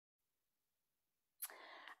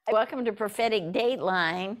Welcome to Prophetic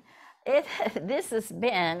Dateline. It, this has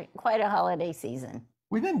been quite a holiday season.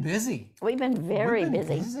 We've been busy. We've been very We've been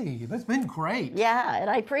busy. busy. It's been great. Yeah, and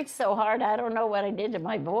I preached so hard, I don't know what I did to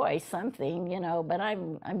my voice, something, but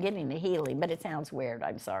I'm getting the healing, but it sounds weird.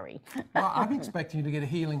 I'm sorry. Well, I'm expecting you to get a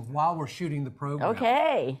healing while we're shooting the program.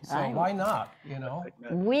 Okay. So why not,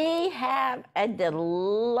 We have a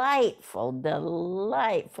delightful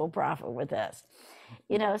prophet with us.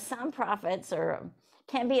 Some prophets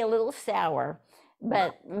can be a little sour,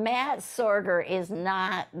 but MattSorger is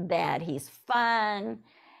not that. He's fun,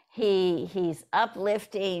 he's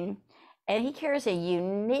uplifting, and he carries a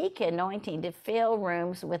unique anointing to fill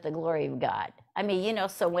rooms with the glory of God. I mean,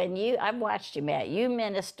 so when I've watched you, Matt, you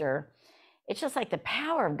minister, it's just like the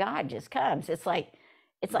power of God just comes. It's like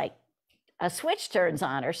a switch turns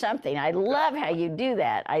on or something. I love how you do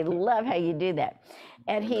that.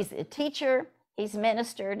 And he's a teacher. He's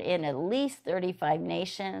ministered in at least 35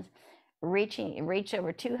 nations, reach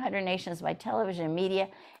over 200 nations by television and media.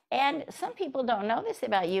 And some people don't know this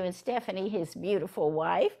about you and Stephanie, his beautiful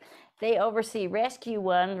wife. They oversee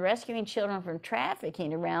rescuing children from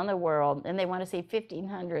trafficking around the world, and they want to see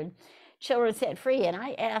 1,500 children set free. And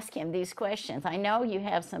I ask him these questions. I know you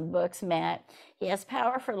have some books, Matt. He has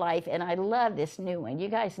Power for Life, and I love this new one. You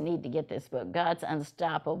guys need to get this book, God's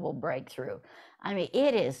Unstoppable Breakthrough. I mean,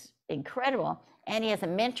 it is incredible. And he has a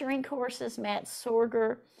mentoring courses,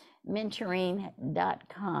 MattSorger,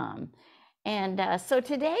 mentoring.com. And so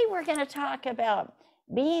today we're going to talk about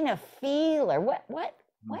being a feeler. What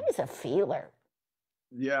is a feeler?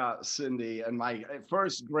 Yeah, Cindy and Mike.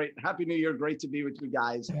 First, great Happy New Year! Great to be with you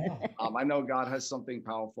guys. I know God has something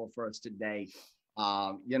powerful for us today.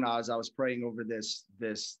 As I was praying over this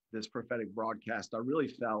prophetic broadcast, I really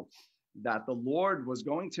felt that the Lord was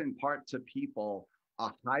going to impart to people a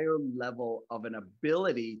higher level of an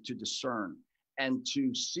ability to discern and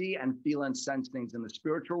to see and feel and sense things in the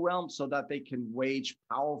spiritual realm so that they can wage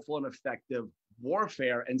powerful and effective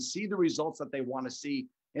warfare and see the results that they want to see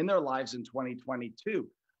in their lives in 2022.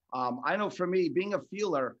 I know for me, being a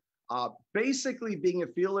feeler, basically being a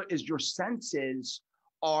feeler is your senses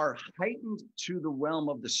are heightened to the realm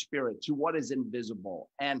of the spirit, to what is invisible.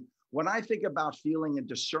 And when I think about feeling and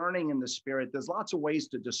discerning in the spirit, there's lots of ways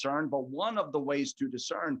to discern, but one of the ways to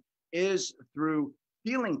discern is through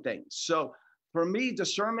feeling things. So for me,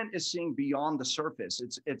 discernment is seeing beyond the surface.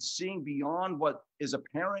 It's seeing beyond what is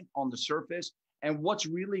apparent on the surface and what's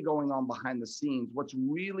really going on behind the scenes, what's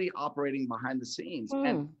really operating behind the scenes.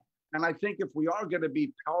 And I think if we are going to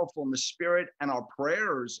be powerful in the spirit and our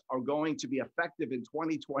prayers are going to be effective in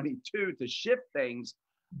 2022 to shift things,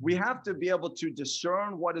 we have to be able to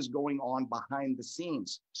discern what is going on behind the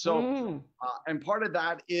scenes. So, and part of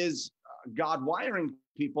that is God wiring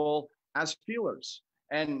people as feelers.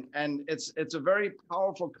 And it's a very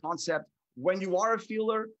powerful concept. When you are a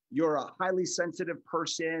feeler, you're a highly sensitive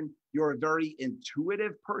person. You're a very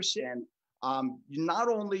intuitive person. Not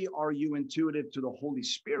only are you intuitive to the Holy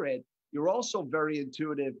Spirit, you're also very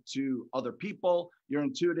intuitive to other people. You're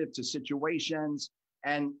intuitive to situations,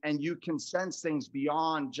 and you can sense things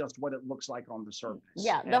beyond just what it looks like on the surface.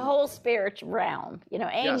 Yeah, the whole spiritual realm.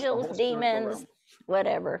 Angels, yes, demons,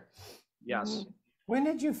 whatever. Yes. When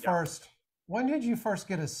did you first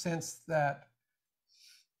get a sense that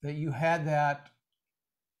you had that?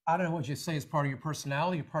 I don't know what you say is part of your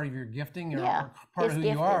personality, or part of your gifting, or part of who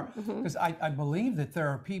you are. Because I believe that there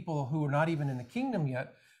are people who are not even in the kingdom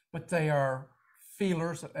yet, but they are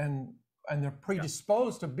feelers and they're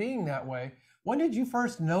predisposed to being that way. When did you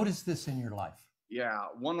first notice this in your life? Yeah,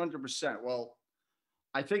 100%. Well,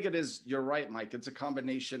 I think it is, you're right, Mike. It's a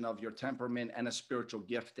combination of your temperament and a spiritual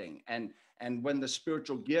gifting. And when the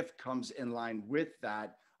spiritual gift comes in line with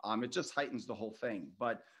that, it just heightens the whole thing.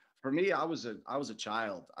 But for me, I was a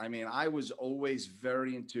child. I mean, I was always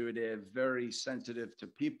very intuitive, very sensitive to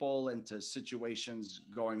people and to situations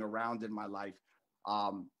going around in my life.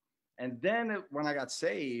 And then when I got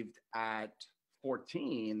saved at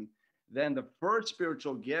 14, then the first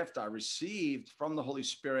spiritual gift I received from the Holy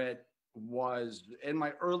Spirit was in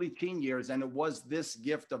my early teen years, and it was this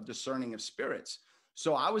gift of discerning of spirits.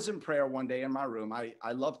 So I was in prayer one day in my room. I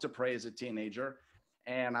loved to pray as a teenager,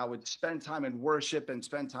 and I would spend time in worship and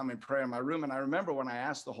spend time in prayer in my room. And I remember when I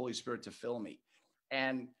asked the Holy Spirit to fill me.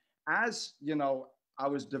 And as I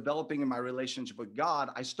was developing in my relationship with God,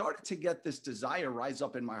 I started to get this desire rise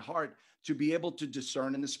up in my heart to be able to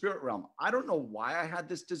discern in the spirit realm. I don't know why I had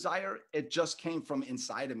this desire. It just came from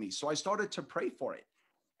inside of me. So I started to pray for it.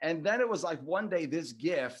 And then it was like one day this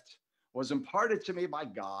gift was imparted to me by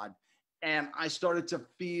God. and I started to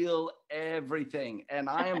feel everything. And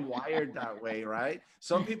I am wired that way, right?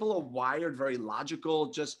 Some people are wired very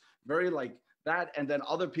logical, just very like that. And then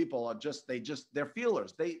other people are just, they're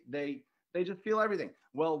feelers. They just feel everything.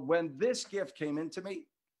 Well, when this gift came into me,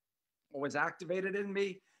 or was activated in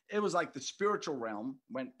me, it was like the spiritual realm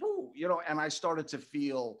went, pooh, you know, and I started to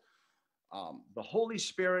feel the Holy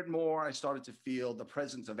Spirit more. I started to feel the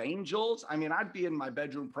presence of angels. I mean, I'd be in my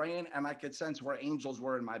bedroom praying and I could sense where angels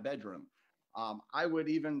were in my bedroom. I would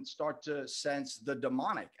even start to sense the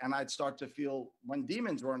demonic, and I'd start to feel when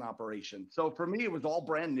demons were in operation. So for me, it was all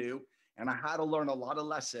brand new, and I had to learn a lot of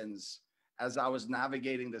lessons as I was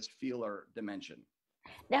navigating this feeler dimension.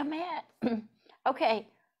 Now, Matt, okay,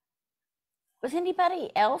 was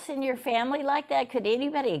anybody else in your family like that? Could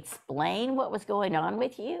anybody explain what was going on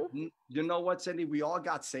with you? You know what, Cindy? We all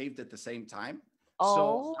got saved at the same time.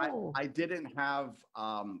 So Oh, I didn't have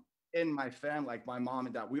in my family, like my mom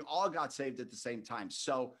and dad, we all got saved at the same time.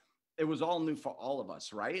 So it was all new for all of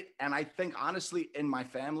us, right? And I think honestly, in my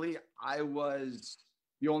family, I was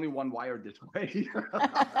the only one wired this way.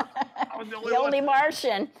 I was the only the one. only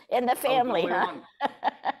Martian in the family, huh?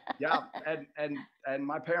 Yeah, and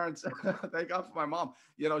my parents, thank God for my mom.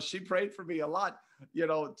 You know, she prayed for me a lot. You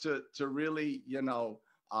know, to really, you know,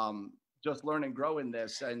 just learn and grow in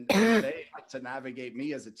this, and they had to navigate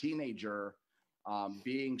me as a teenager,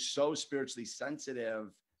 being so spiritually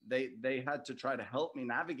sensitive. They had to try to help me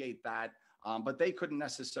navigate that, but they couldn't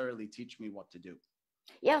necessarily teach me what to do.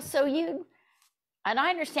 Yeah, so you, and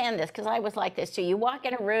I understand this because I was like this too. You walk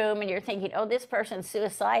in a room and you're thinking, oh, this person's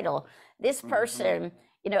suicidal. This person,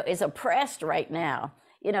 you know, is oppressed right now.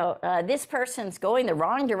 You know, this person's going the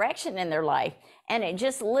wrong direction in their life. And it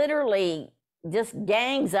just literally just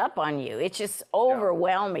gangs up on you. It's just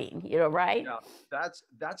overwhelming, you know, right? Yeah,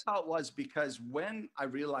 that's how it was, because when I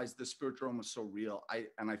realized the spiritual realm was so real, I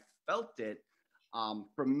felt it.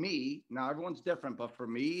 For me, now everyone's different, but for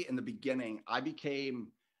me in the beginning, I became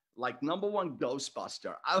like number one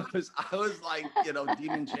Ghostbuster. I was like, you know,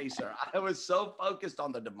 demon chaser. I was so focused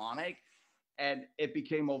on the demonic, and it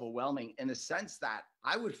became overwhelming in the sense that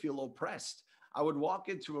I would feel oppressed. I would walk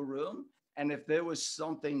into a room, and if there was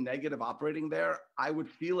something negative operating there, I would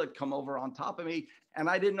feel it come over on top of me. And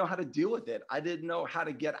I didn't know how to deal with it. I didn't know how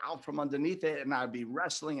to get out from underneath it. And I'd be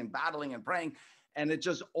wrestling and battling and praying. And it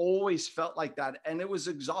just always felt like that. And it was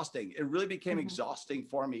exhausting. It really became exhausting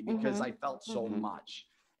for me because I felt so much.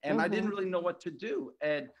 And I didn't really know what to do.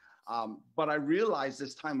 And but I realized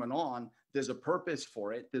as time went on, there's a purpose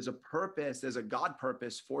for it. There's a purpose, there's a God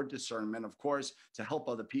purpose for discernment, of course, to help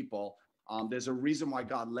other people. There's a reason why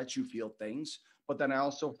God lets you feel things. But then I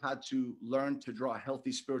also had to learn to draw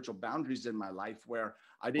healthy spiritual boundaries in my life where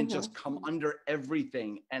I didn't just come under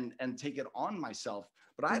everything and take it on myself.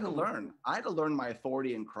 But I had to learn. I had to learn my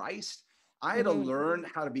authority in Christ. I had to learn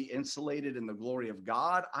how to be insulated in the glory of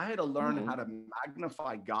God. I had to learn how to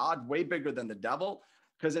magnify God way bigger than the devil,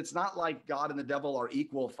 because it's not like God and the devil are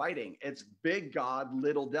equal fighting. It's big God,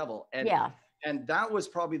 little devil. And that was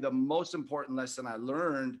probably the most important lesson I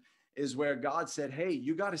learned, is where God said, hey,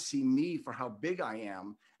 you got to see me for how big I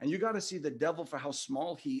am, and you got to see the devil for how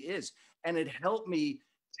small he is. And it helped me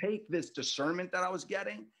take this discernment that I was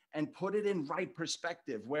getting and put it in right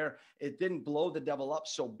perspective, where it didn't blow the devil up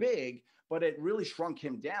so big, but it really shrunk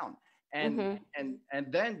him down. And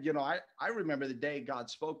then, you know, I remember the day God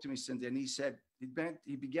spoke to me, Cindy, and he said,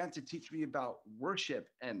 he began to teach me about worship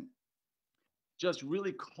and just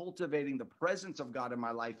really cultivating the presence of God in my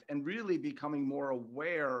life, and really becoming more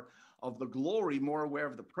aware of the glory, more aware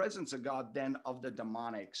of the presence of God than of the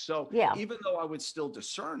demonic. So even though I would still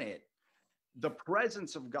discern it, the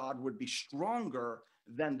presence of God would be stronger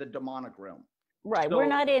than the demonic realm. Right. We're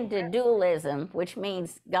not into dualism, which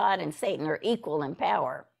means God and Satan are equal in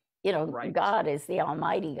power. You know, God is the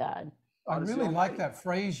Almighty God. I really like that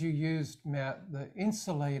phrase you used, Matt, the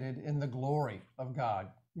insulated in the glory of God.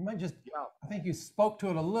 You might just, I think you spoke to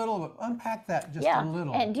it a little, but unpack that just a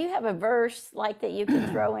little. And do you have a verse like that you can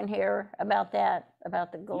throw in here about that,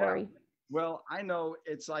 about the glory? Well, I know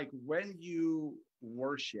it's like when you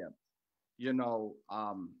worship, you know,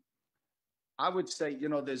 I would say, you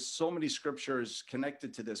know, there's so many scriptures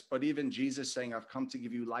connected to this, but even Jesus saying, I've come to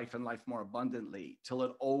give you life and life more abundantly till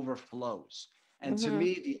it overflows. And to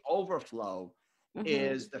me, the overflow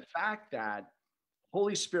is the fact that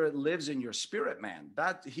Holy Spirit lives in your spirit, man,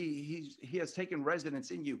 that he has taken residence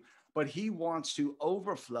in you, but he wants to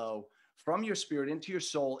overflow from your spirit into your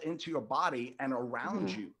soul, into your body and around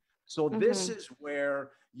you. So this is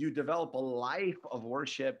where you develop a life of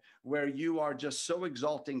worship, where you are just so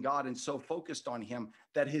exalting God and so focused on him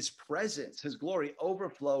that his presence, his glory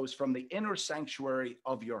overflows from the inner sanctuary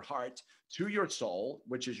of your heart to your soul,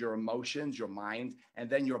 which is your emotions, your mind, and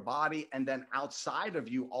then your body, and then outside of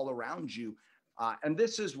you, all around you. And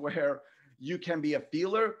this is where you can be a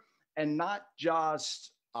feeler and not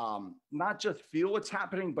just feel what's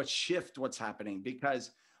happening, but shift what's happening.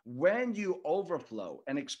 Because when you overflow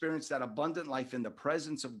and experience that abundant life in the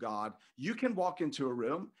presence of God, you can walk into a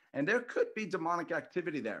room and there could be demonic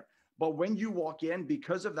activity there. But when you walk in,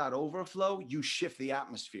 because of that overflow, you shift the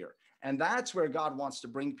atmosphere. And that's where God wants to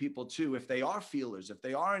bring people to. If they are feelers, if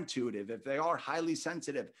they are intuitive, if they are highly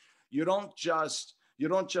sensitive, you don't just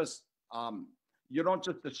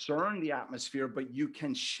discern the atmosphere, but you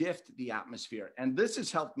can shift the atmosphere. And this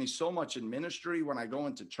has helped me so much in ministry when I go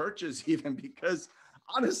into churches, even because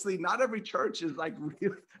honestly, not every church is really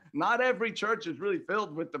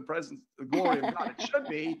filled with the presence, the glory of God. It should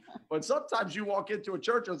be, but sometimes you walk into a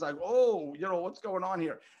church and it's like, oh, what's going on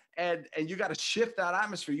here? And you got to shift that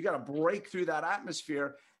atmosphere. You got to break through that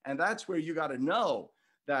atmosphere. And that's where you got to know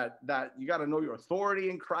that you got to know your authority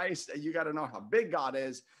in Christ, and you got to know how big God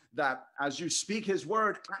is, that as you speak his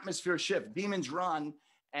word, atmosphere shift, demons run.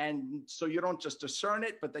 And so you don't just discern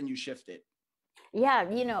it, but then you shift it. Yeah.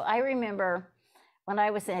 I remember when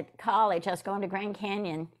I was at college, I was going to Grand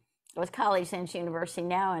Canyon. I was college, since university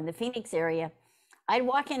now in the Phoenix area. I'd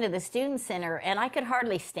walk into the student center and I could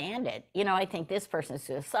hardly stand it. I think this person's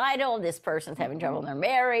suicidal. This person's having trouble in their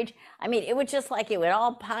marriage. I mean, it was just like it would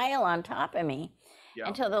all pile on top of me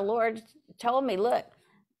until the Lord told me, look,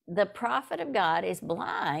 the prophet of God is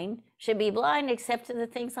blind, should be blind except to the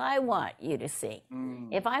things I want you to see.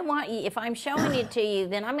 If I'm showing it to you,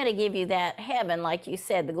 then I'm going to give you that heaven. Like you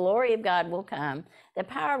said, the glory of God will come, the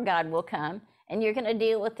power of God will come, and you're going to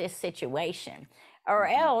deal with this situation. Or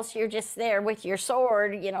else you're just there with your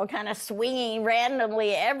sword, kind of swinging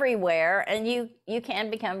randomly everywhere, and you can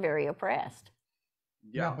become very oppressed.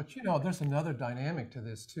 Yeah, but there's another dynamic to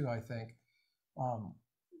this too, I think.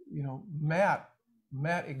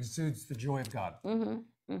 Matt exudes the joy of God. You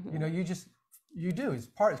do.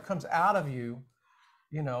 It comes out of you,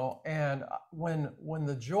 and when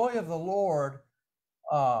the joy of the Lord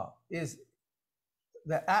is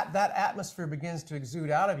that atmosphere begins to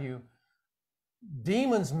exude out of you,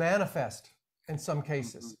 demons manifest in some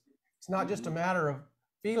cases. It's not just a matter of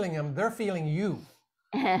feeling them, they're feeling you.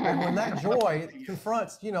 And when that joy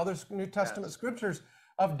confronts, there's New Testament scriptures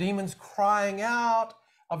of demons crying out,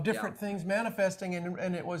 of different things manifesting,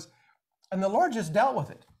 and the Lord just dealt with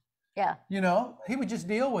it. Yeah. He would just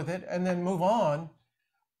deal with it and then move on.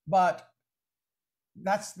 But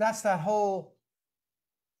that's that whole,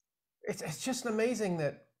 it's just amazing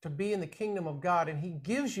that to be in the kingdom of God, and he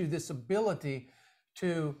gives you this ability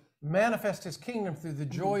to manifest his kingdom through the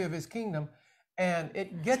joy of his kingdom, and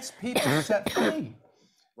it gets people set free.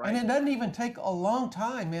 Right. And it doesn't even take a long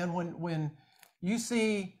time, man, when you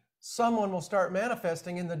see someone will start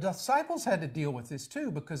manifesting. And the disciples had to deal with this too,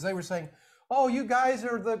 because they were saying, oh, you guys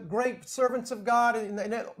are the great servants of God. And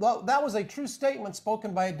that was a true statement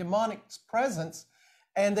spoken by a demonic presence.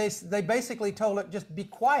 And they basically told it, just be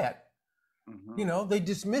quiet. They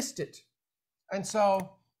dismissed it. And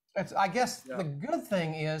so I guess the good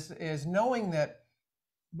thing is knowing that,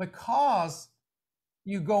 because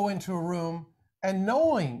you go into a room and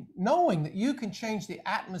knowing that you can change the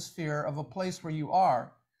atmosphere of a place where you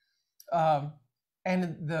are.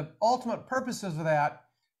 And the ultimate purpose of that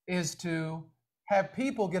is to have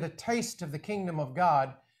people get a taste of the kingdom of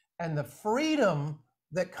God and the freedom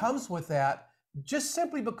that comes with that, just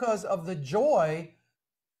simply because of the joy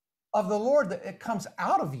of the Lord that it comes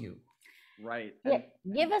out of you. Right.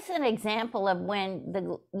 Give us an example of when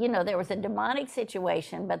there was a demonic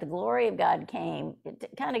situation, but the glory of God came.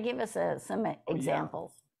 Kind of give us some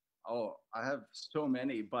examples. Oh, I have so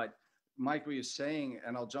many, but Mike, what you're saying,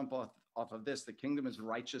 and I'll jump off of this, the kingdom is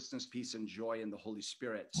righteousness, peace, and joy in the Holy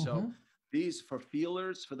Spirit. So these, for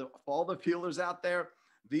all the feelers out there,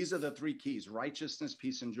 these are the three keys: righteousness,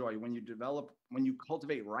 peace, and joy. When you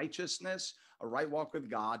cultivate righteousness, a right walk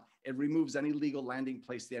with God, it removes any legal landing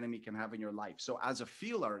place the enemy can have in your life. So as a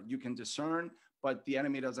feeler, you can discern, but the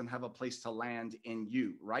enemy doesn't have a place to land in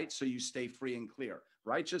you, right? So you stay free and clear.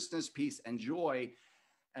 Righteousness, peace, and joy.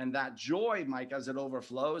 And that joy, Mike, as it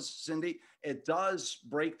overflows, Cindy, it does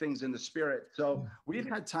break things in the spirit. So we've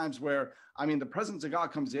had times where, the presence of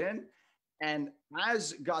God comes in, and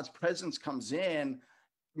as God's presence comes in,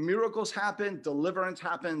 miracles happen, deliverance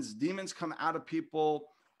happens, demons come out of people.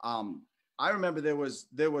 I remember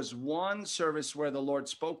there was one service where the Lord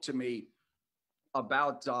spoke to me,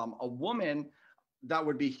 about a woman that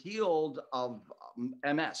would be healed of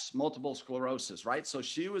MS, multiple sclerosis, right? So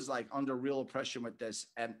she was like under real oppression with this.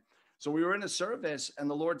 And so we were in a service and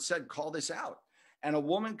the Lord said, call this out. And a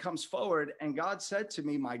woman comes forward and God said to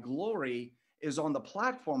me, my glory is on the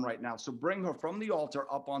platform right now. So bring her from the altar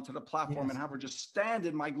up onto the platform and have her just stand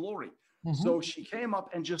in my glory. So she came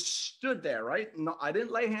up and just stood there, right? No, I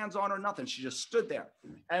didn't lay hands on her, nothing. She just stood there.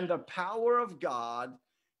 And the power of God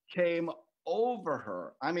came over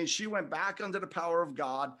her. I mean, she went back under the power of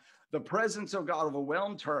God. The presence of God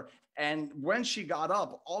overwhelmed her. And when she got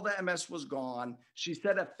up, all the MS was gone. She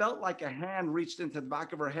said it felt like a hand reached into the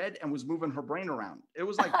back of her head and was moving her brain around. It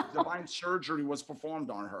was like divine surgery was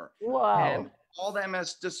performed on her. Whoa. And all the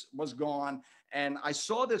MS just was gone. And I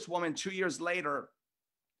saw this woman 2 years later.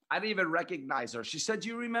 I didn't even recognize her. She said, do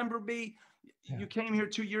you remember me? You came here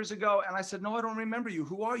 2 years ago. And I said, no, I don't remember you.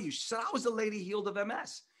 Who are you? She said, I was the lady healed of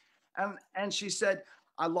MS. And she said,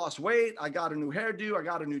 I lost weight. I got a new hairdo. I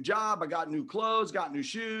got a new job. I got new clothes, got new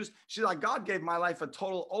shoes. She's like, God gave my life a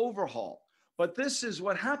total overhaul. But this is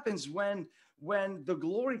what happens when the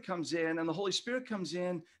glory comes in and the Holy Spirit comes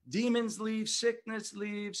in, demons leave, sickness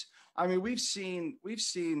leaves. I mean, we've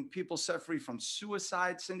seen people set free from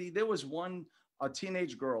suicide, Cindy. There was a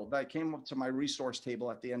teenage girl that came up to my resource table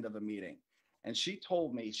at the end of a meeting. And she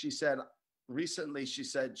told me, she said, recently, she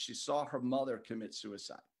said she saw her mother commit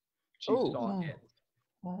suicide. She saw it.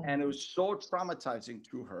 And it was so traumatizing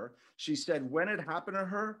to her. She said when it happened to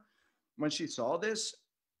her, when she saw this,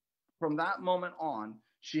 from that moment on,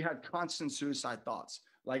 she had constant suicide thoughts.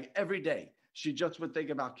 Like every day, she just would think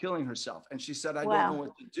about killing herself. And she said, I don't know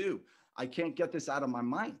what to do. I can't get this out of my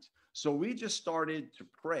mind. So we just started to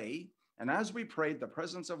pray. And as we prayed, the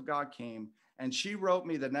presence of God came. And she wrote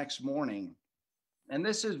me the next morning. And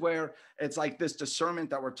this is where it's like this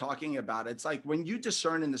discernment that we're talking about. It's like when you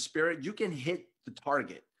discern in the spirit, you can hit the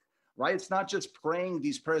target, right? It's not just praying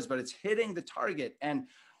these prayers, but it's hitting the target. And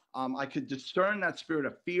I could discern that spirit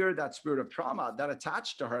of fear, that spirit of trauma that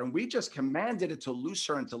attached to her. And we just commanded it to loose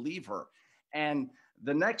her and to leave her. And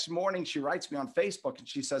the next morning, she writes me on Facebook and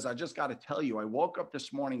she says, I just got to tell you, I woke up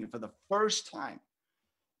this morning and for the first time,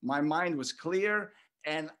 my mind was clear.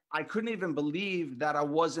 And I couldn't even believe that I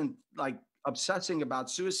wasn't like obsessing about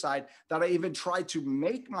suicide, that I even tried to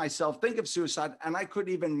make myself think of suicide. And I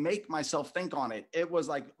couldn't even make myself think on it. It was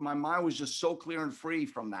like my mind was just so clear and free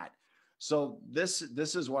from that. So this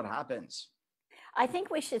is what happens. I think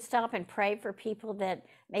we should stop and pray for people that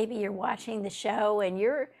maybe you're watching the show and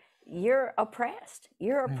you're oppressed.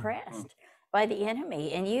 You're oppressed by the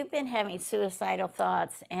enemy, and you've been having suicidal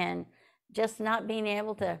thoughts and just not being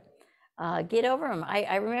able to get over them.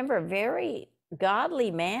 I remember a very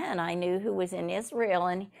godly man I knew who was in Israel,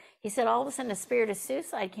 and he said all of a sudden a spirit of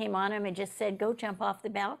suicide came on him and just said, go jump off the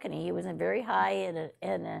balcony. He was very high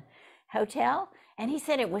in a hotel, and he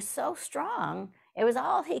said it was so strong, it was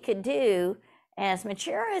all he could do, as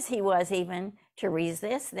mature as he was even, to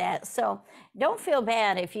resist that. So don't feel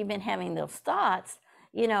bad if you've been having those thoughts.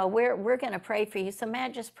 You know, we're going to pray for you. So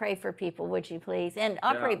Matt, just pray for people, would you please? And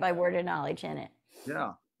operate by word of knowledge in it.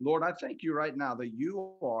 Yeah. Lord, I thank you right now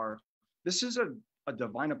that this is a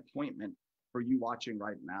divine appointment for you watching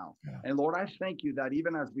right now. Yeah. And Lord, I thank you that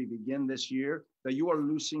even as we begin this year, that you are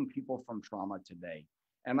loosing people from trauma today.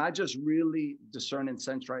 And I just really discern and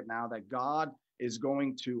sense right now that God is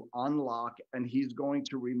going to unlock and he's going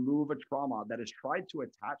to remove a trauma that has tried to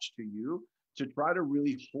attach to you, to try to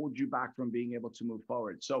really hold you back from being able to move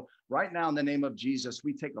forward. So right now, in the name of Jesus,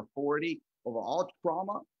 we take authority over all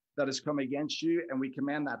trauma that has come against you, and we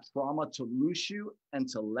command that trauma to loose you and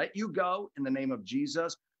to let you go in the name of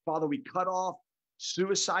Jesus. Father, we cut off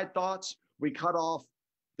suicide thoughts. We cut off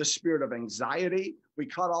the spirit of anxiety. We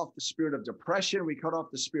cut off the spirit of depression. We cut off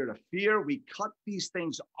the spirit of fear. We cut these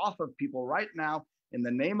things off of people right now in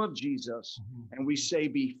the name of Jesus. And we say,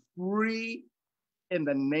 be free in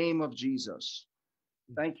the name of Jesus.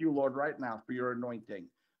 Thank you, Lord, right now for your anointing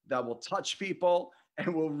that will touch people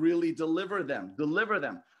and will really deliver them. Deliver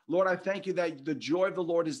them. Lord, I thank you that the joy of the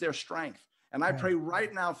Lord is their strength. And I pray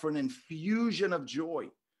right now for an infusion of joy.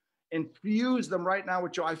 Infuse them right now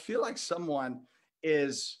with joy. I feel like someone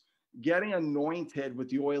is getting anointed with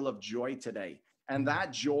the oil of joy today. And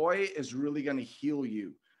that joy is really going to heal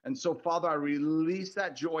you. And so, Father, I release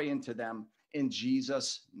that joy into them in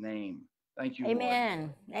Jesus' name. Thank you,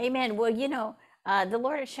 Amen. Lord. Amen. Well, you know, the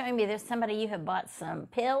Lord is showing me there's somebody you have bought some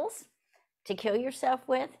pills to kill yourself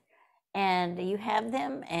with, and you have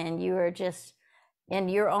them, and you are just in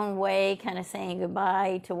your own way kind of saying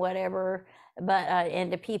goodbye to whatever, but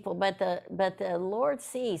and to people. But the Lord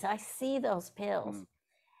sees. I see those pills.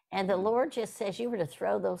 And the Lord just says you were to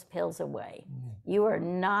throw those pills away. You are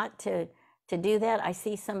not to do that. I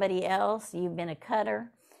see somebody else, you've been a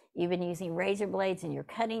cutter, you've been using razor blades and you're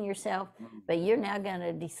cutting yourself, but you're now going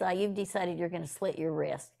to decide, you've decided you're going to slit your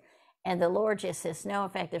wrist. And the Lord just says, no, in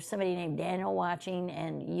fact, there's somebody named Daniel watching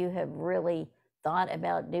and you have really thought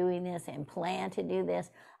about doing this and plan to do this.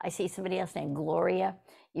 I see somebody else named Gloria.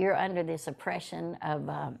 You're under this oppression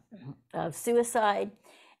of suicide.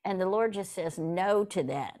 And the Lord just says no to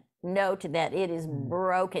that. No to that. It is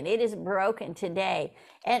broken. It is broken today.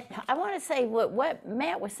 And I want to say what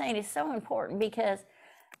Matt was saying is so important because,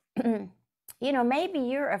 you know, maybe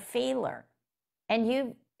you're a feeler and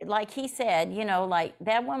you, like he said, you know, like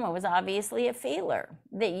that woman was obviously a feeler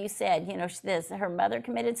that you said, you know, her mother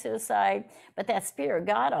committed suicide, but that spirit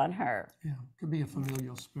got on her. Yeah, could be a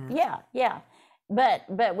familial spirit. Yeah, yeah.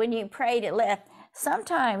 But when you prayed, it left.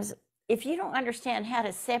 Sometimes if you don't understand how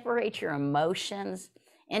to separate your emotions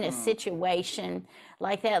in a situation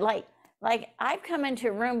like that, like I've come into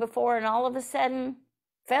a room before and all of a sudden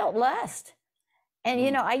felt lust. And,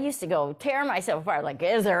 you know, I used to go tear myself apart, like,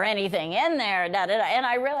 is there anything in there? Da, da, da. And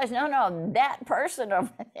I realized, no, that person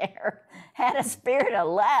over there had a spirit of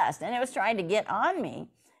lust and it was trying to get on me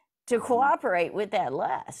to cooperate with that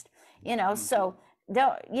lust, you know, so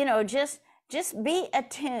don't, you know, just be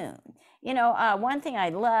attuned. You know, one thing I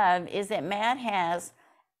love is that Matt has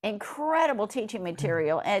incredible teaching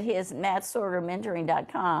material at his MattSorger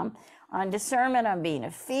on discernment, on being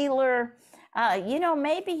a feeler. You know,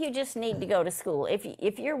 maybe you just need to go to school.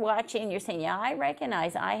 If you're watching, you're saying, yeah, I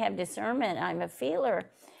recognize I have discernment, I'm a feeler.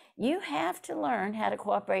 You have to learn how to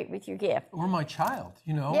cooperate with your gift. Or my child,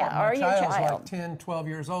 you know. Yeah, my or your child. Child's like 10, 12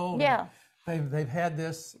 years old. Yeah. They've had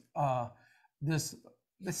this,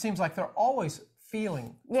 it seems like they're always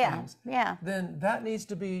feeling things. Yeah. Then that needs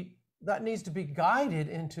to be guided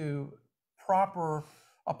into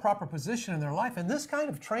a proper position in their life. And this kind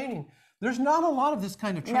of training, there's not a lot of this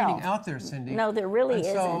kind of training out there, Cindy. No, there really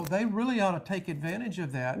isn't. So they really ought to take advantage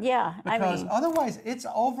of that. Yeah, because otherwise it's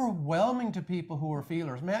overwhelming to people who are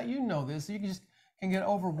feelers. Matt, you know this. You just can get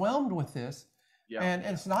overwhelmed with this. Yeah. And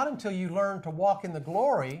it's not until you learn to walk in the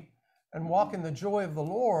glory and walk in the joy of the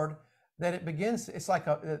Lord that it begins. It's like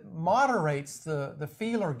it moderates the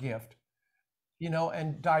feeler gift, you know,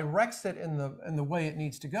 and directs it in the way it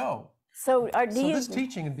needs to go. So this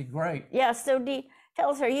teaching would be great. Yeah. So tell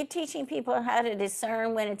us, are you teaching people how to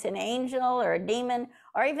discern when it's an angel or a demon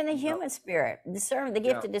or even the human spirit? The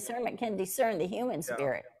gift of discernment can discern the human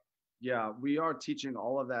spirit. Yeah, we are teaching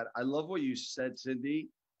all of that. I love what you said, Cindy,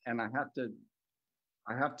 and I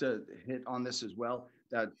have to hit on this as well,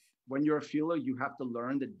 that when you're a feeler, you have to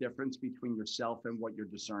learn the difference between yourself and what you're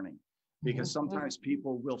discerning. Because sometimes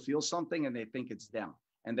people will feel something and they think it's them.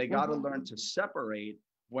 And they got to learn to separate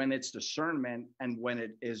when it's discernment and when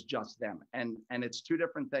it is just them. And it's two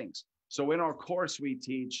different things. So in our course, we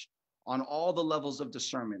teach on all the levels of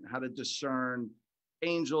discernment, how to discern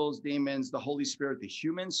angels, demons, the Holy Spirit, the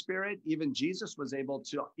human spirit. Even Jesus was able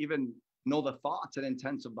to even know the thoughts and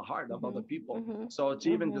intents of the heart of other people. So it's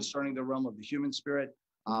even discerning the realm of the human spirit.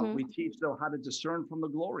 We teach though how to discern from the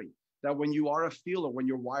glory, that when you are a feeler, when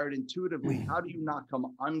you're wired intuitively, how do you not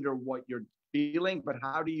come under what you're feeling, but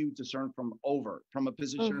how do you discern from a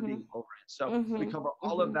position of being over it? So we cover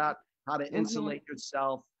all of that, how to insulate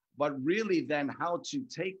yourself, but really then how to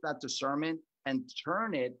take that discernment and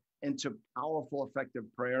turn it into powerful, effective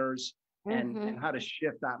prayers and how to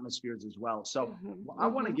shift atmospheres as well. So I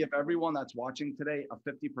want to give everyone that's watching today a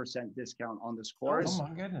 50% discount on this course. Oh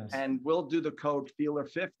my goodness. And we'll do the code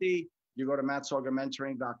FEELER50. You go to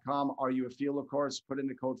MattSorgerMentoring.com. Are you a feeler course? Put in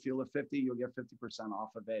the code FEELER50. You'll get 50% off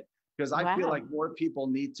of it. Because I feel like more people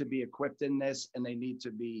need to be equipped in this, and they need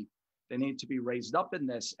to be raised up in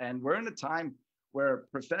this. And we're in a time where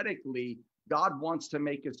prophetically, God wants to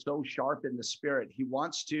make us so sharp in the spirit. He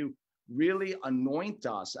wants to really anoint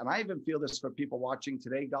us. And I even feel this for people watching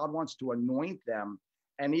today. God wants to anoint them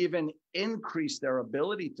and even increase their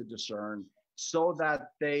ability to discern so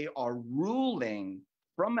that they are ruling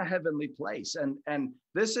from a heavenly place. And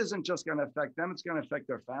this isn't just going to affect them. It's going to affect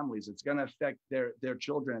their families. It's going to affect their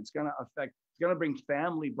children. It's going to bring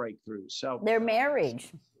family breakthroughs. So their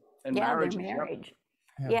marriage. And their marriage.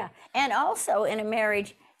 Yeah. And also in a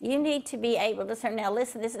marriage, you need to be able to discern. Now,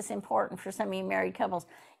 listen, this is important for some of you married couples.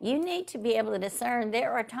 You need to be able to discern.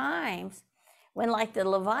 There are times when, like the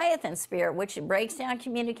Leviathan spirit, which breaks down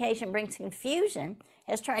communication, brings confusion,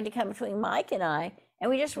 has tried to come between Mike and I, and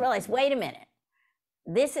we just realized, wait a minute.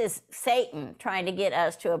 This is Satan trying to get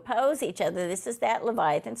us to oppose each other. This is that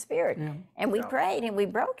Leviathan spirit. And we prayed and we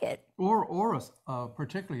broke it. Or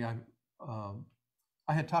particularly,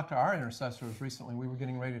 I had talked to our intercessors recently. We were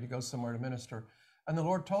getting ready to go somewhere to minister. And the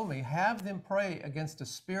Lord told me, have them pray against a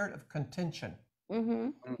spirit of contention.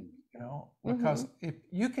 You know, because if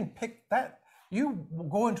you can pick that, you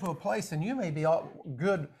go into a place and you may be all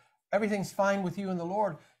good, everything's fine with you and the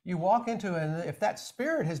Lord. You walk into it, and if that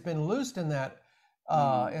spirit has been loosed in that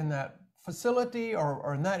facility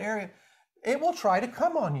or in that area, it will try to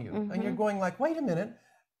come on you. And you're going like, wait a minute,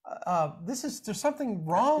 there's something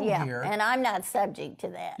wrong here. And I'm not subject to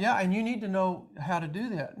that. Yeah, and you need to know how to do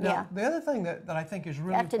that. Now, the other thing that I think is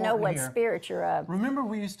really important, you have to know what here, spirit you're of. Remember,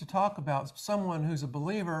 we used to talk about someone who's a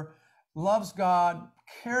believer, loves God,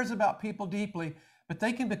 cares about people deeply, but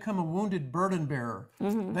they can become a wounded burden bearer.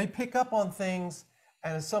 They pick up on things,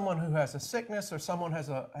 and as someone who has a sickness or someone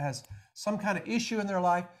has some kind of issue in their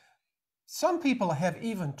life, some people have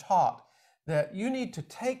even taught that you need to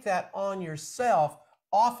take that on yourself,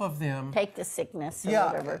 off of them. Take the sickness or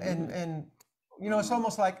whatever. And you know, it's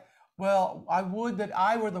almost like, well, I would that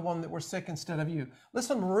I were the one that were sick instead of you.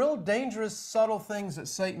 Listen, real dangerous, subtle things that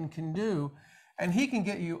Satan can do, and he can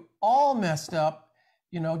get you all messed up,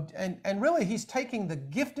 you know, and really he's taking the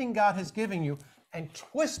gifting God has given you and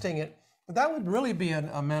twisting it. That would really be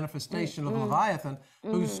a manifestation of Leviathan,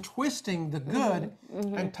 who's twisting the good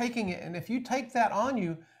and taking it. And if you take that on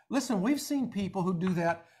you, listen, we've seen people who do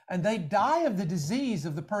that, and they die of the disease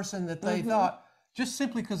of the person that they thought, just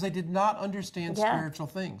simply because they did not understand spiritual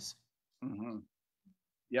things.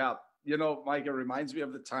 Yeah. You know, Mike, it reminds me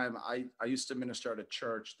of the time I used to minister at a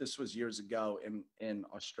church. This was years ago in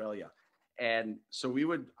Australia. And so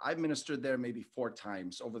I ministered there maybe 4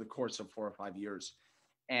 times over the course of 4 or 5 years.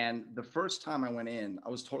 And the first time I went in, I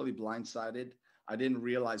was totally blindsided. I didn't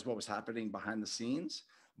realize what was happening behind the scenes.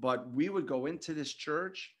 But we would go into this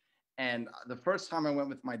church, and the first time I went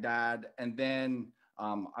with my dad, and then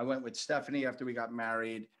I went with Stephanie after we got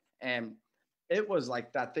married, and it was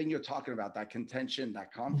like that thing you're talking about, that contention,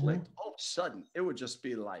 that conflict. All of a sudden, it would just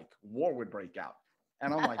be like war would break out.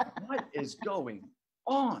 And I'm like, what is going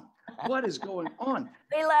on? What is going on?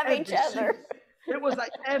 They love each other. It was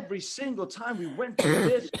like every single time we went to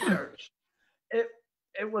this church,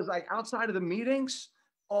 it was like outside of the meetings,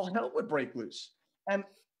 all hell would break loose.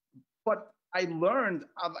 But I learned,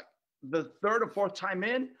 like the 3rd or 4th time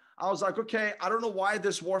in, I was like, okay, I don't know why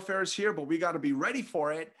this warfare is here, but we got to be ready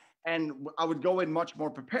for it. And I would go in much more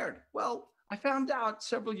prepared. Well, I found out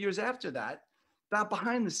several years after that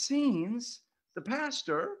behind the scenes, the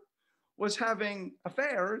pastor was having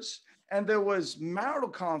affairs, and there was marital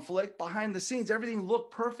conflict behind the scenes. Everything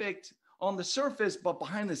looked perfect on the surface, but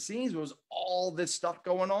behind the scenes was all this stuff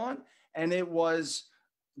going on, and it was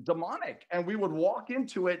demonic. And we would walk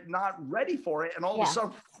into it not ready for it, and all of a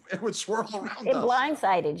sudden it would swirl around us. It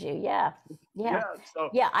blindsided you,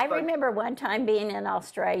 I remember one time being in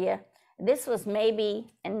Australia. This was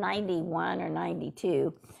maybe in 91 or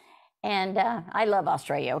 92. And I love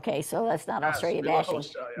Australia, okay, so that's not Australia bashing.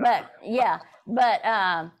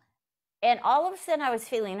 And all of a sudden I was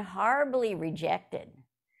feeling horribly rejected.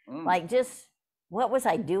 Like, just, what was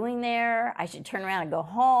I doing there? I should turn around and go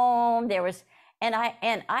home. And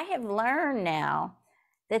I have learned now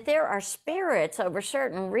that there are spirits over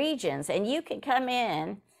certain regions, and you can come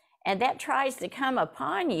in, and that tries to come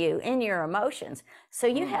upon you in your emotions. So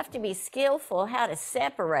you have to be skillful how to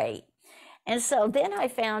separate. And so then I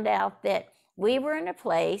found out that we were in a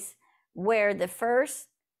place where the first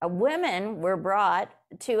women were brought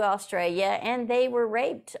to Australia, and they were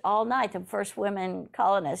raped all night, the first women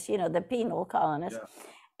colonists, you know, the penal colonists.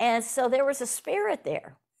 And so there was a spirit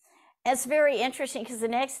there. It's very interesting, because the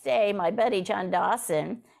next day, my buddy John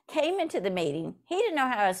Dawson came into the meeting. He didn't know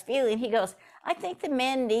how I was feeling. He goes, I think the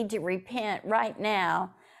men need to repent right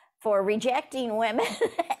now for rejecting women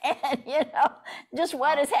and, you know, just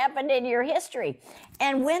what has happened in your history.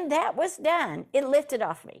 And when that was done, it lifted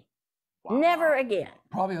off me. Never again.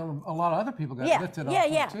 Probably a lot of other people got lifted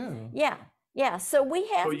off too. Yeah. So we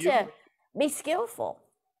have to be skillful.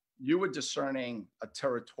 You were discerning a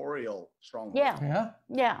territorial stronghold.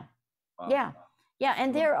 Yeah.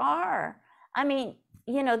 And there are, I mean,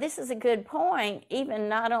 you know, this is a good point. Even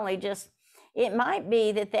not only just, it might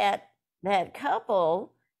be that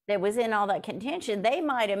couple that was in all that contention, they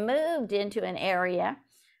might have moved into an area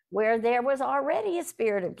where there was already a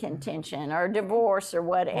spirit of contention or divorce or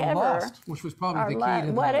whatever. Or lust, which was probably the key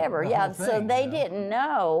to whatever. the whole thing, So they didn't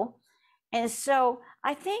know. And so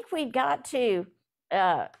I think we've got to,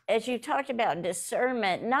 as you talked about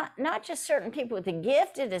discernment, not just certain people with the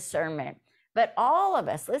gift of discernment, but all of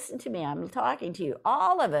us, listen to me, I'm talking to you,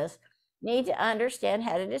 all of us need to understand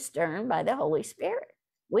how to discern by the Holy Spirit.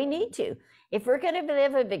 We need to. If we're going to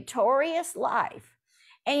live a victorious life,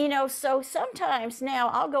 And so sometimes now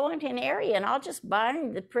I'll go into an area and I'll just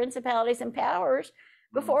bind the principalities and powers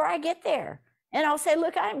before I get there. And I'll say,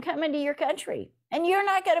 look, I'm coming to your country and you're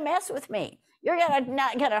not going to mess with me. You're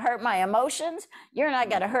not going to hurt my emotions. You're not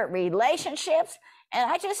going to hurt relationships. And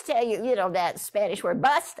I just tell you, that Spanish word,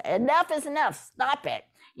 basta, enough is enough. Stop it,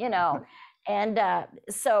 And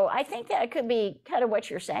so I think that could be kind of what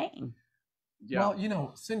you're saying. Yeah.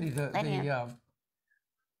 Well, Cindy,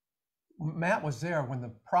 Matt was there when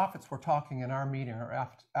the prophets were talking in our meeting,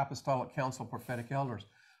 our Apostolic Council Prophetic Elders.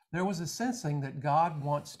 There was a sensing that God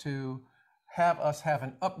wants to have us have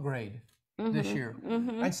an upgrade this year.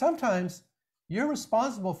 And sometimes you're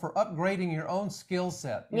responsible for upgrading your own skill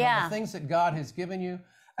set, the things that God has given you.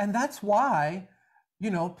 And that's why,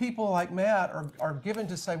 people like Matt are given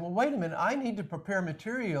to say, well, wait a minute, I need to prepare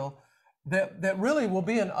material that really will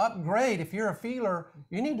be an upgrade. If you're a feeler,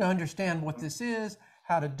 you need to understand what this is,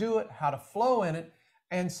 how to do it, how to flow in it.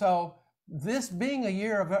 And so this being a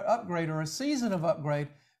year of upgrade or a season of upgrade,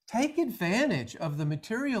 take advantage of the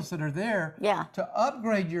materials that are there to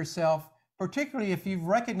upgrade yourself, particularly if you've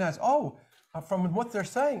recognized, from what they're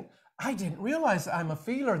saying, I didn't realize I'm a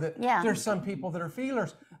feeler, that there's some people that are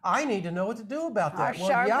feelers. I need to know what to do about that.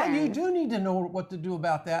 You do need to know what to do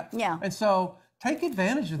about that. Yeah. And so take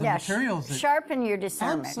advantage of the materials. Sharpen your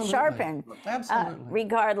discernment. Absolutely. Sharpen. Absolutely.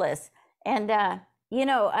 Regardless. And,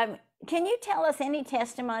 can you tell us any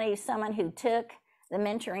testimony of someone who took the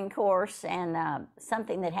mentoring course and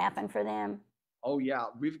something that happened for them? Oh, yeah.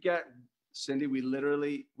 Cindy,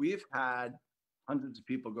 we've had hundreds of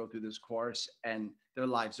people go through this course and their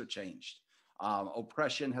lives are changed.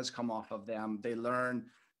 Oppression has come off of them. They learn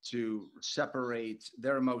to separate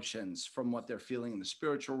their emotions from what they're feeling in the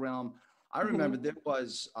spiritual realm. I remember there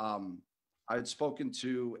was, I had spoken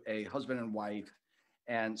to a husband and wife,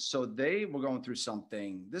 and so they were going through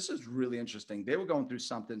something. This is really interesting. They were going through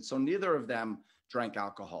something. So neither of them drank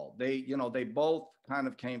alcohol. They both kind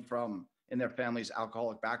of came from, in their family's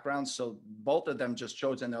alcoholic backgrounds. So both of them just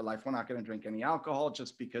chose in their life, we're not going to drink any alcohol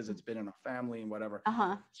just because it's been in our family and whatever.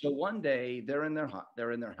 So one day they're in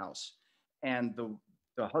their house, and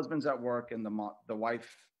the husband's at work and the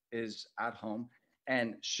wife is at home,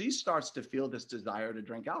 and she starts to feel this desire to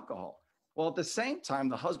drink alcohol. Well, at the same time,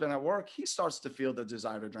 the husband at work, he starts to feel the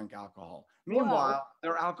desire to drink alcohol. Meanwhile,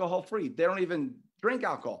 they're alcohol free. They don't even drink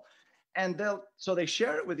alcohol. And so they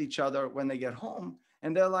share it with each other when they get home.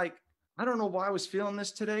 And they're like, I don't know why I was feeling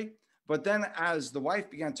this today. But then as the wife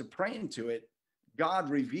began to pray into it, God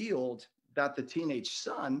revealed that the teenage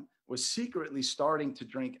son was secretly starting to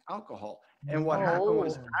drink alcohol. And what happened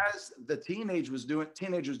was, as the teenager was doing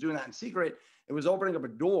that in secret, it was opening up a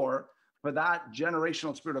door for that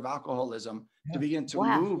generational spirit of alcoholism to begin to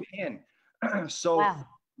move in. So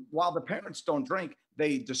while the parents don't drink,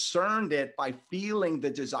 they discerned it by feeling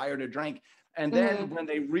the desire to drink. And then when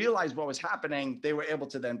they realized what was happening, they were able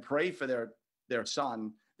to then pray for their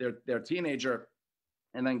son, their teenager.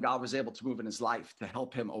 And then God was able to move in his life to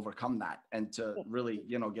help him overcome that and to really,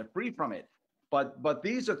 get free from it. But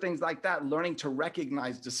these are things like that, learning to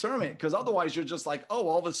recognize discernment, because otherwise you're just like,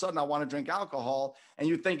 all of a sudden I want to drink alcohol, and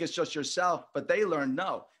you think it's just yourself, but they learn,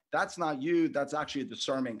 no, that's not you. That's actually a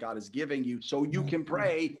discernment God is giving you so you can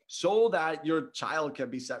pray so that your child can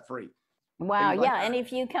be set free. Wow. Yeah. And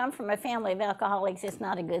if you come from a family of alcoholics, it's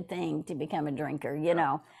not a good thing to become a drinker. Mike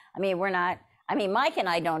and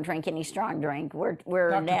I don't drink any strong drink.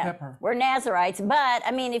 We're Nazarites. But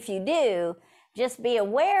if you do, just be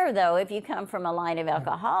aware, though, if you come from a line of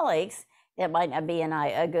alcoholics, that might not be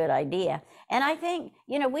a good idea. And I think,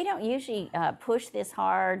 we don't usually push this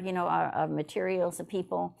hard, our materials to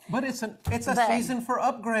people. But it's a season for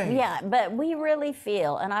upgrade. Yeah, but we really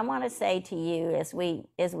feel, and I want to say to you as we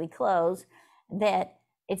close, that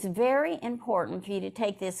it's very important for you to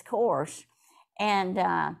take this course. And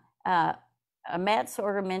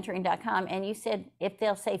MattSorgerMentoring.com, and you said if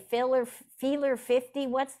they'll say Feeler 50,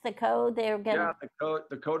 what's the code they're gonna? Yeah,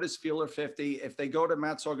 the code is Feeler 50. If they go to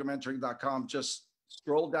MattSorgerMentoring.com, just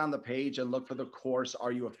scroll down the page and look for the course,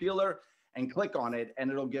 Are You a Feeler? And click on it, and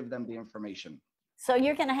it'll give them the information. So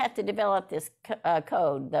you're going to have to develop this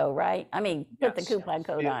code, though, right? Put the coupon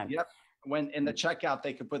code on. Yep. When in the checkout,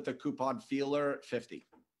 they could put the coupon Feeler 50.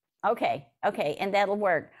 Okay, and that'll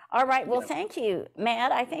work. All right, well, thank you,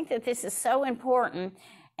 Matt. I think that this is so important.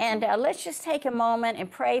 And let's just take a moment and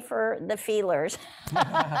pray for the feelers.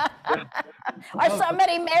 Or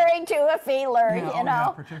somebody married to a feeler,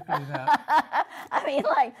 particularly that.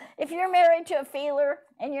 if you're married to a feeler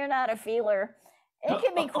and you're not a feeler, it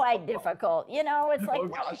can be quite difficult. You know, it's like, Oh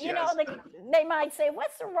gosh, you yes. know, they might say,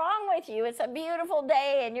 "What's wrong with you? It's a beautiful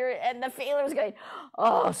day," and the feeler's going,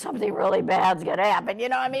 "Oh, something really bad's gonna happen." You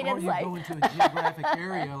know, I mean, or it's you like go into a geographic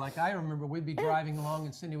area. Like I remember, we'd be driving along,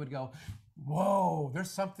 and Cindy would go, "Whoa,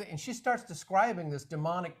 there's something," and she starts describing this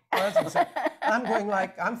demonic presence. And I'm going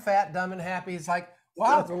like, I'm fat, dumb, and happy. It's like,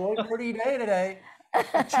 wow, it's a really pretty day today.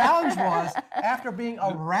 The challenge was, after being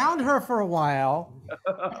around her for a while,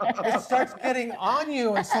 it starts getting on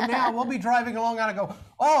you. And so now we'll be driving along and I go,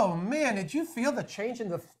 "Oh man, did you feel the change in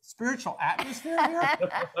the spiritual atmosphere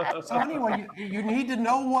here?" So anyway, you need to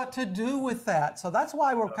know what to do with that. So that's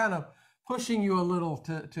why we're kind of pushing you a little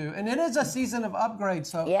to and it is a season of upgrade.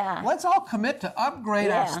 So let's all commit to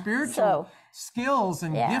upgrade our spiritual skills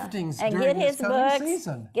and giftings and during this coming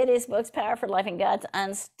season. Get his books, Power for Life and God's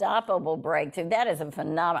Unstoppable Breakthrough. That is a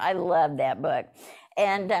phenomenal. I love that book.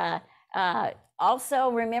 And also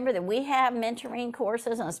remember that we have mentoring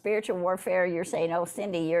courses on spiritual warfare. You're saying, "Oh,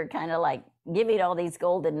 Cindy, you're kind of like giving all these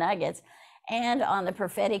golden nuggets." And on the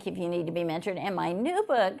prophetic, if you need to be mentored. And my new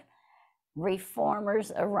book,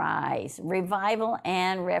 Reformers Arise, Revival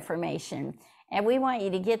and Reformation. And we want you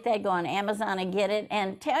to get that. Go on Amazon and get it,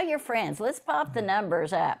 and tell your friends. Let's pop the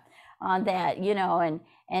numbers up on that, you know,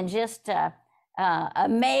 and just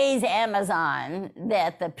amaze Amazon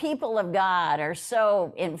that the people of God are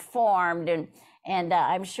so informed, and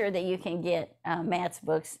I'm sure that you can get Matt's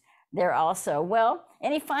books there also. Well,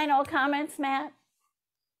 any final comments, Matt?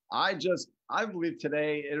 I believe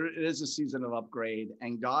today it is a season of upgrade,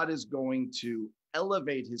 and God is going to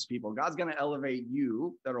elevate his people. God's going to elevate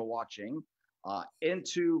you that are watching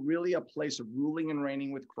into really a place of ruling and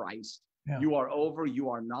reigning with Christ. Yeah. You are over, you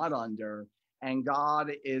are not under, and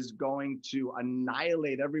God is going to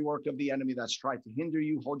annihilate every work of the enemy that's tried to hinder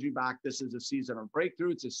you, hold you back. This is a season of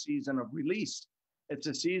breakthrough. It's a season of release. It's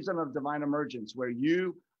a season of divine emergence where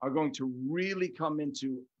you are going to really come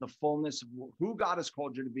into the fullness of who God has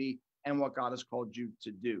called you to be and what God has called you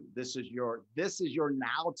to do. This is your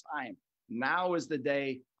now time. Now is the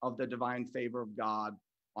day of the divine favor of God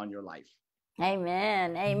on your life.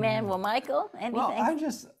 Amen. Amen. Well, Michael, anything? Well,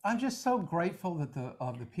 I'm just so grateful that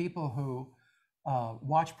the people who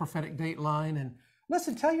watch Prophetic Dateline and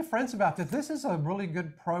listen, tell your friends about this. This is a really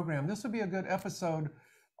good program. This would be a good episode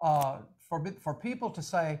for people to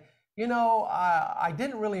say, you know, I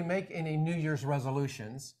didn't really make any New Year's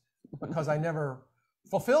resolutions because I never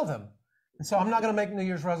fulfilled them. And so I'm not going to make New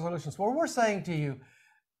Year's resolutions. Well, we're saying to you,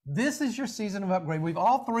 this is your season of upgrade. We've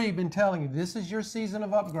all three been telling you, this is your season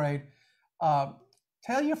of upgrade.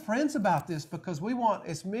 Tell your friends about this because we want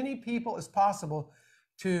as many people as possible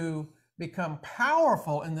to become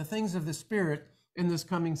powerful in the things of the Spirit in this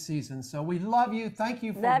coming season. So we love you. Thank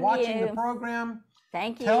you for watching the program.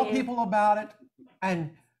 Thank you. Tell people about it and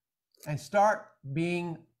start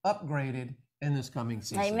being upgraded in this coming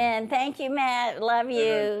season. Amen. Thank you, Matt. Love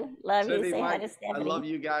you. Love you. Say hi to Stephanie. I love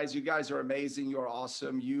you guys. You guys are amazing. You are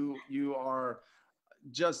awesome. You are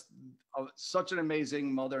just such an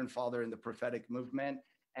amazing mother and father in the prophetic movement.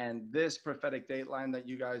 And this prophetic dateline that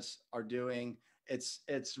you guys are doing,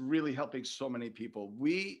 it's really helping so many people.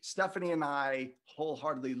 Stephanie and I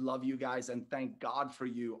wholeheartedly love you guys and thank God for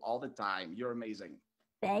you all the time. You're amazing.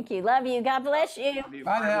 Thank you. Love you. God bless you.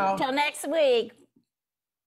 Bye now. Till next week.